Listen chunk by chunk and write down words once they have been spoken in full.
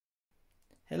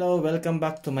Hello, welcome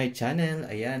back to my channel.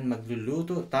 Ayan,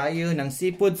 magluluto tayo ng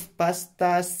seafood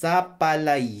pasta sa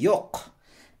palayok.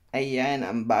 Ayan,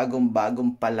 ang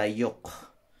bagong-bagong palayok.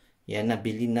 Yan,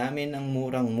 nabili namin ng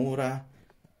murang-mura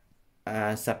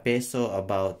sa peso,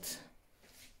 about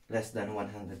less than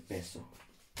 100 peso.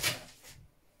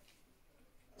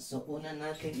 So, una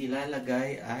natin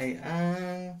ilalagay ay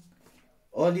ang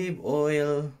olive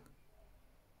oil.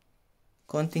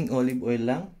 Konting olive oil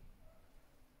lang.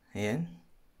 Ayan.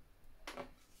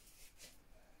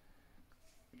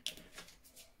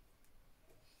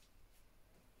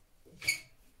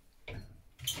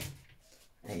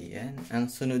 Ayan.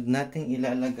 Ang sunod nating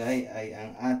ilalagay ay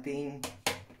ang ating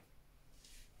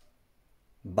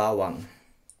bawang.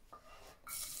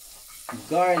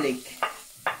 Garlic.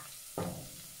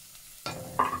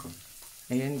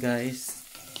 Ayan guys.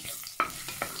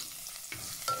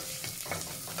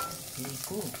 Ayan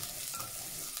po.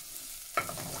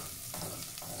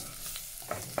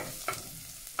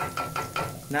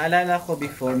 Naalala ko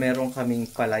before meron kaming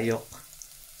palayok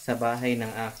sa bahay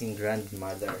ng aking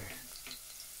grandmother.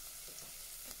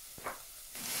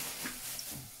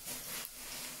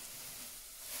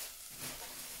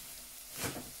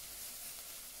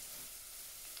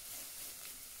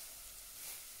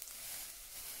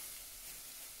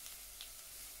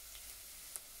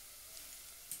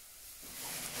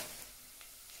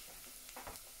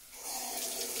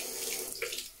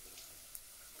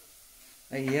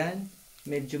 Ayan,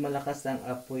 medyo malakas ang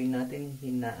apoy natin,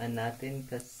 hinaan natin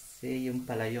kasi yung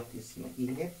palayok is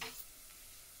mainit.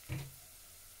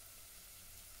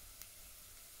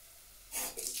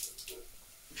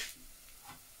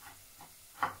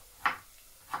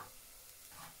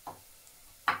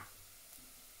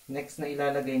 Next na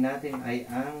ilalagay natin ay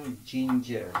ang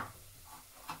ginger.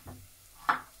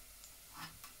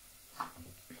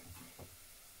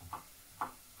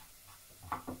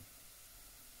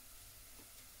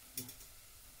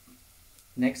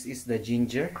 Next is the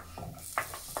ginger.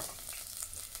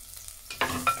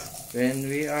 When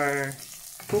we are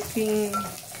cooking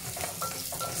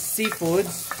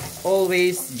seafoods,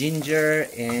 always ginger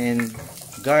and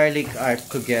garlic are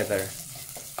together.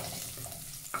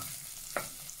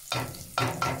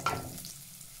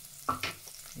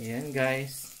 Ayan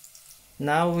guys.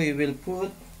 Now we will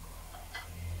put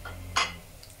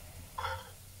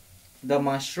the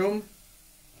mushroom.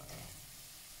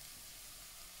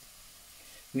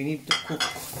 We need to cook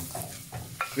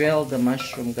well the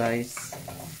mushroom, guys.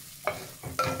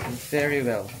 Very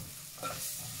well.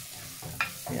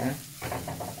 Yeah.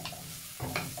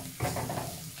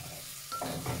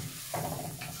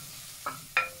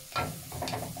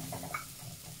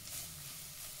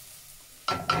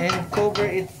 And cover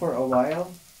it for a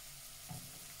while.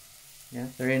 Yeah,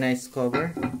 very nice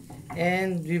cover.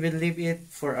 And we will leave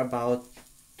it for about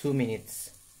 2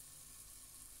 minutes.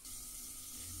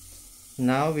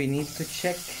 Now we need to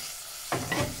check.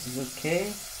 Okay,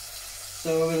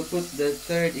 so we'll put the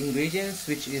third ingredients,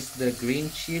 which is the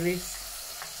green chilies.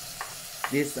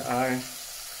 These are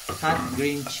hot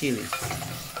green chilies.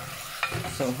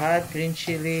 So hot green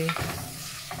chili,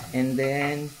 and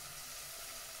then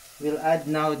we'll add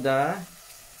now the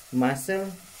mussel.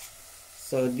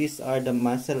 So these are the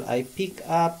mussel I picked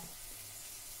up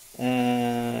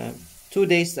 2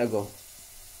 days ago.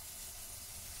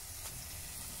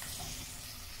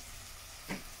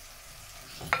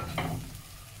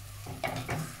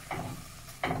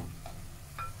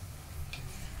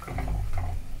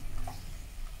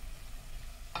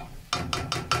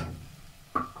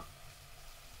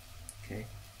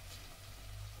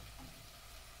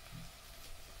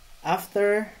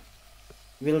 After,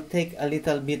 we'll take a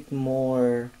little bit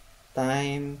more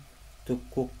time to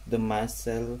cook the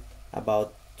mussel,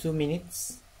 about 2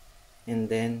 minutes, and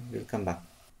then we'll come back.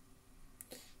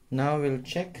 Now we'll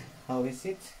check how is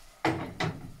it.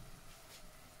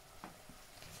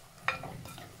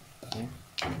 Okay.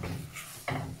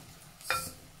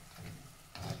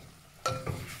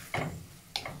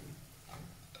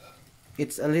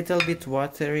 It's a little bit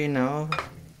watery now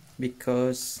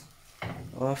because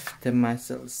of the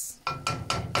mussels.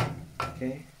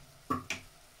 Okay,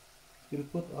 we'll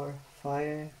put our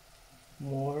fire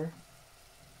more,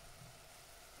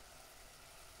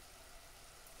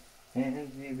 and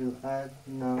we will add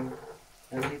now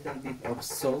a little bit of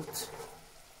salt.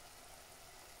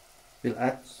 We'll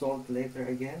add salt later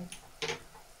again.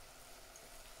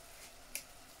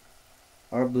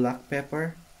 Our black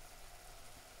pepper,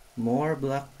 more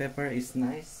black pepper is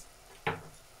nice.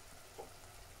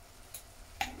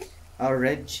 Our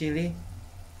red chili,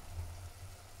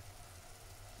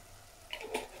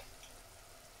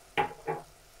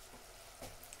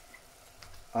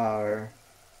 our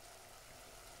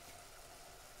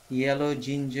yellow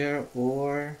ginger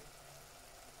or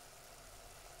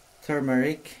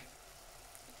turmeric,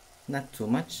 not too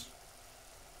much.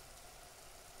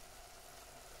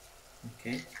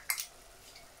 Okay.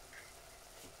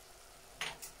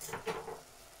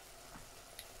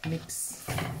 Mix,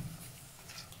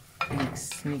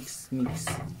 mix, mix, mix.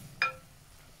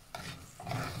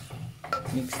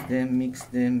 Mix them, mix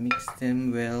them, mix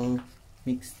them well.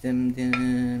 Mix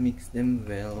them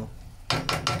well.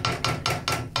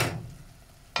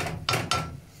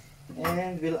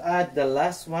 And we'll add the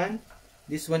last one.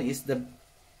 This one is the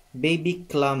baby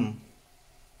clam.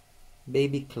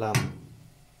 Baby clam.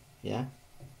 Yeah.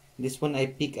 This one I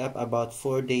picked up about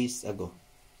 4 days ago.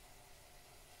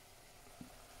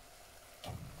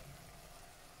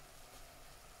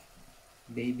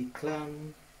 Baby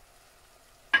clam.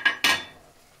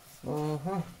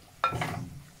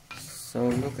 So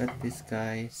look at this,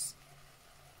 guys.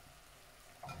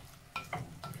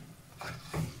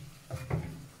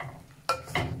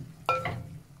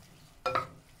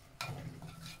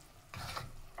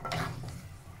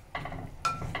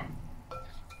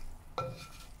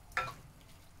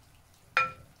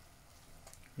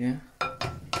 Yeah.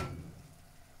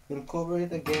 We'll cover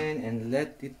it again and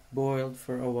let it boil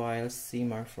for a while,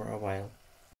 simmer for a while.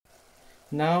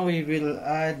 Now we will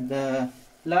add the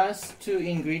last two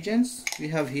ingredients we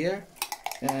have here.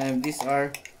 These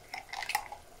are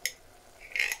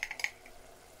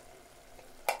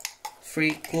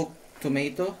pre-cooked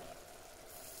tomato.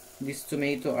 These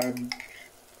tomato are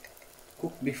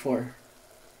cooked before.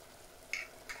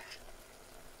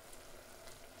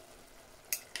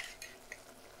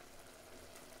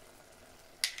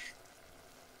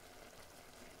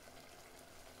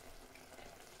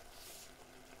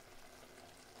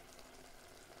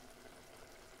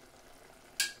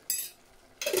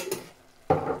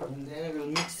 And then we'll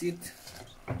mix it,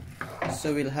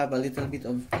 so we'll have a little bit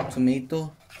of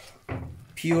tomato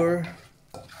pure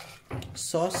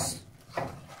sauce,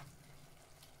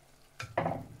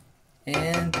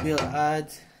 and we'll add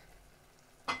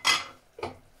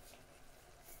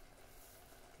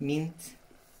mint.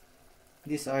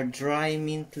 These are dry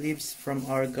mint leaves from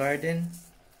our garden.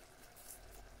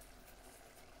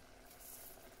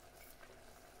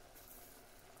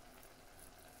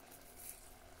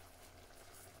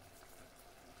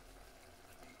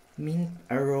 Mint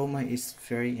aroma is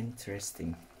very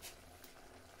interesting,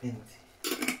 and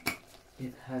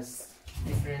it has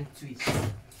different twists.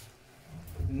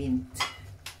 Mint.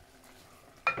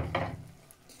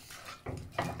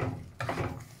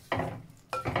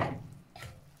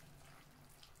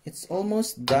 It's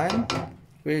almost done.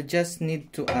 We'll just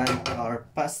need to add our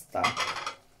pasta.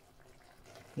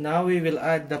 Now we will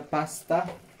add the pasta.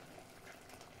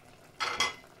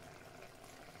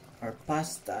 Our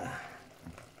pasta.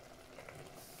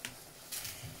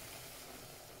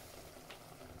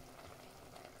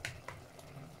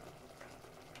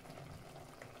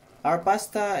 Our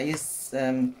pasta is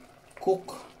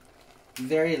cooked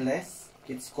very less.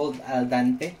 It's called al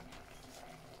dente.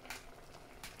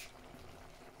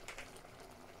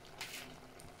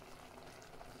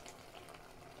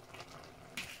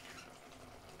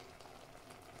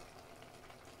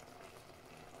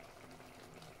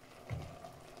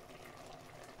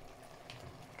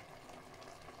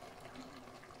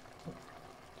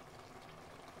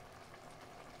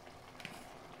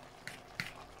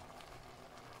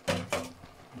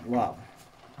 Wow.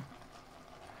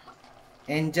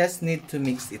 And just need to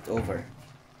mix it over.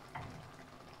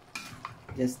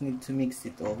 Just need to mix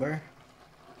it over.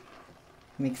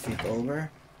 Mix it over.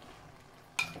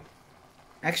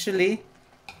 Actually,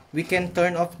 we can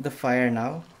turn off the fire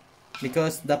now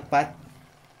because the pot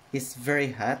is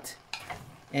very hot,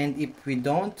 and if we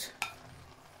don't,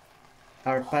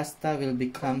 our pasta will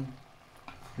become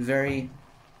very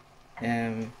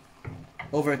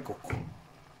overcooked.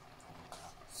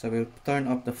 So we'll turn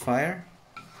off the fire,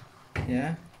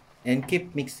 yeah, and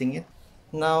keep mixing it.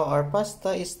 Now our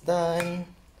pasta is done.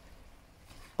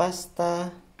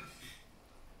 Pasta.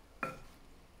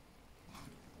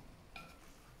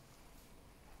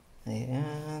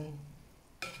 Ayan.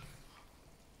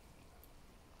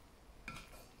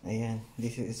 Ayan.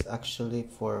 This is actually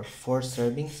for 4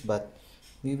 servings, but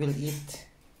we will eat.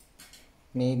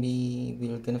 Maybe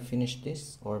we're gonna finish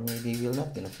this, or maybe we're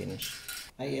not gonna finish.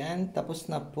 Ayan, tapos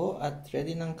na po at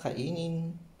ready nang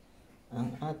kainin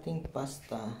ang ating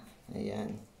pasta.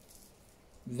 Ayan.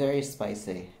 Very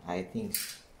spicy, I think.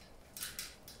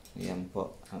 Ayan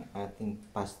po ang ating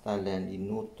pasta na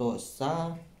linuto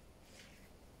sa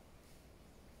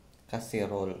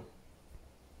casserole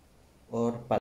or